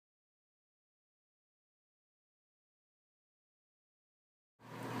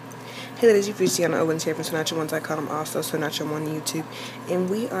Hey ladies, you've reached Deanna Owens here from SoNatural1.com, also SoNatural1 on YouTube, and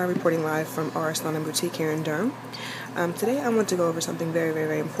we are reporting live from our salon and boutique here in Durham. Today I want to go over something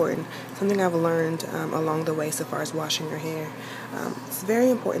very important, something I've learned along the way so far as washing your hair. It's very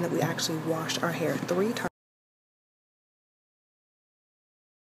important that we actually wash our hair 3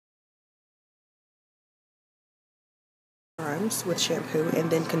 times with shampoo and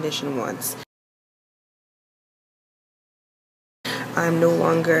then condition once. I'm no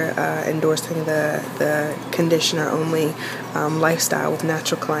longer endorsing the conditioner only lifestyle with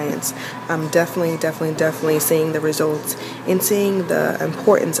natural clients. I'm definitely seeing the results and seeing the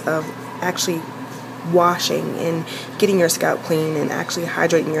importance of actually washing and getting your scalp clean and actually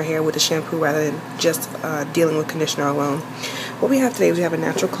hydrating your hair with a shampoo rather than just dealing with conditioner alone. What we have today is we have a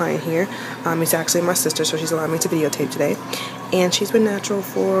natural client here. It's actually my sister, so she's allowed me to videotape today. And she's been natural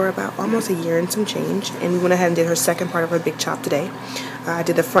for about almost a year and some change. And we went ahead and did her second part of her big chop today. I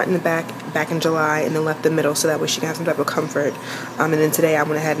did the front and the back in July and then left the middle so that way she can have some type of comfort. And then today I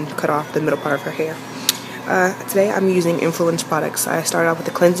went ahead and cut off the middle part of her hair. Today I'm using Influence products. I started out with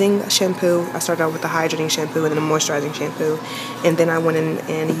the cleansing shampoo, I started out with the hydrating shampoo and then the moisturizing shampoo, and then I went in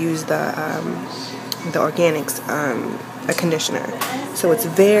and used the organics a conditioner. So it's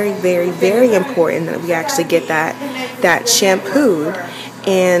very important that we actually get that shampooed,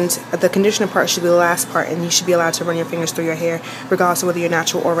 and the conditioner part should be the last part, and you should be allowed to run your fingers through your hair regardless of whether you're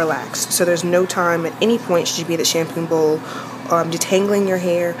natural or relaxed. So there's no time at any point should you be at the shampoo bowl detangling your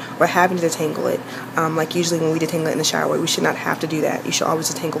hair or having to detangle it. Like usually when we detangle it in the shower, we should not have to do that. You should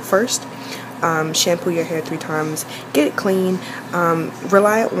always detangle first. Shampoo your hair 3 times, get it clean,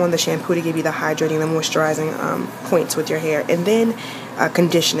 rely on the shampoo to give you the hydrating, the moisturizing points with your hair, and then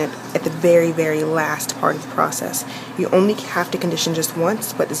condition it at the very last part of the process. You only have to condition just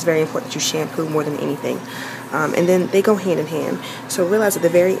once, but it's very important that you shampoo more than anything. And then they go hand in hand. So realize at the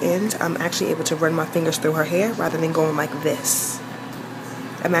very end, I'm actually able to run my fingers through her hair rather than going like this.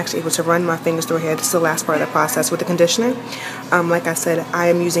 I'm actually able to run my fingers through her hair. This is the last part of the process with the conditioner. Like I said, I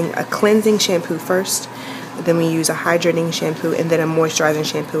am using a cleansing shampoo first, then we use a hydrating shampoo, and then a moisturizing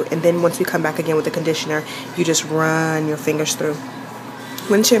shampoo. And then once we come back again with the conditioner, you just run your fingers through.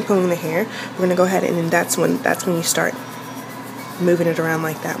 When shampooing the hair, we're going to go ahead and that's when you start moving it around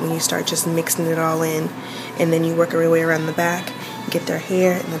like that, when you start just mixing it all in, and then you work your way around the back, get their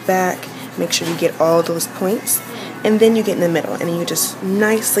hair in the back, make sure you get all those points, and then you get in the middle, and you just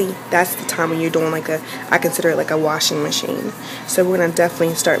nicely, that's the time when you're doing like I consider it like a washing machine. So we're going to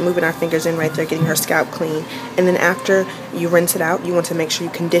definitely start moving our fingers in right there, getting her scalp clean, and then after you rinse it out, you want to make sure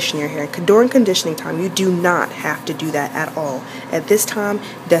you condition your hair. During conditioning time, you do not have to do that at all. At this time,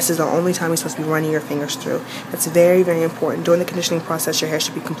 this is the only time you're supposed to be running your fingers through. That's very important. During the conditioning process, your hair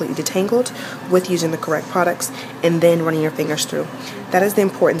should be completely detangled with using the correct products and then running your fingers through. That is the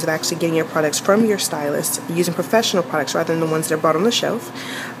importance of actually getting your products from your stylist, using professional products rather than the ones that are bought on the shelf.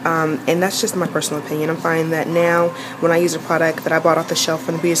 And that's just my personal opinion. I'm finding that now when I use a product that I bought off the shelf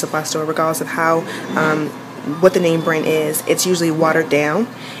from the beauty supply store, regardless of how what the name brand is, it's usually watered down,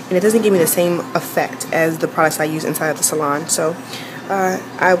 and it doesn't give me the same effect as the products I use inside of the salon. So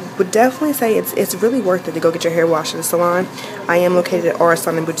I would definitely say it's really worth it to go get your hair washed at the salon. I am located at our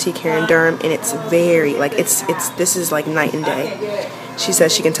salon and boutique here in Durham, and it's very this is like night and day. She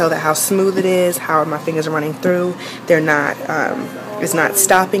says she can tell that how smooth it is, how my fingers are running through. They're not it's not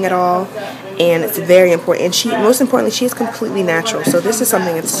stopping at all, and it's very important. And most importantly, she is completely natural. So this is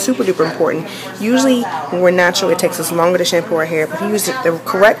something that's super duper important. Usually when we're natural, it takes us longer to shampoo our hair, but if you use the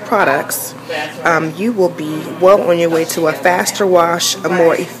correct products, you will be well on your way to a faster wash, a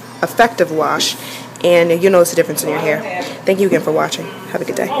more effective wash, and you'll notice a difference in your hair. Thank you again for watching. Have a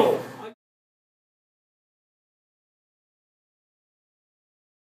good day.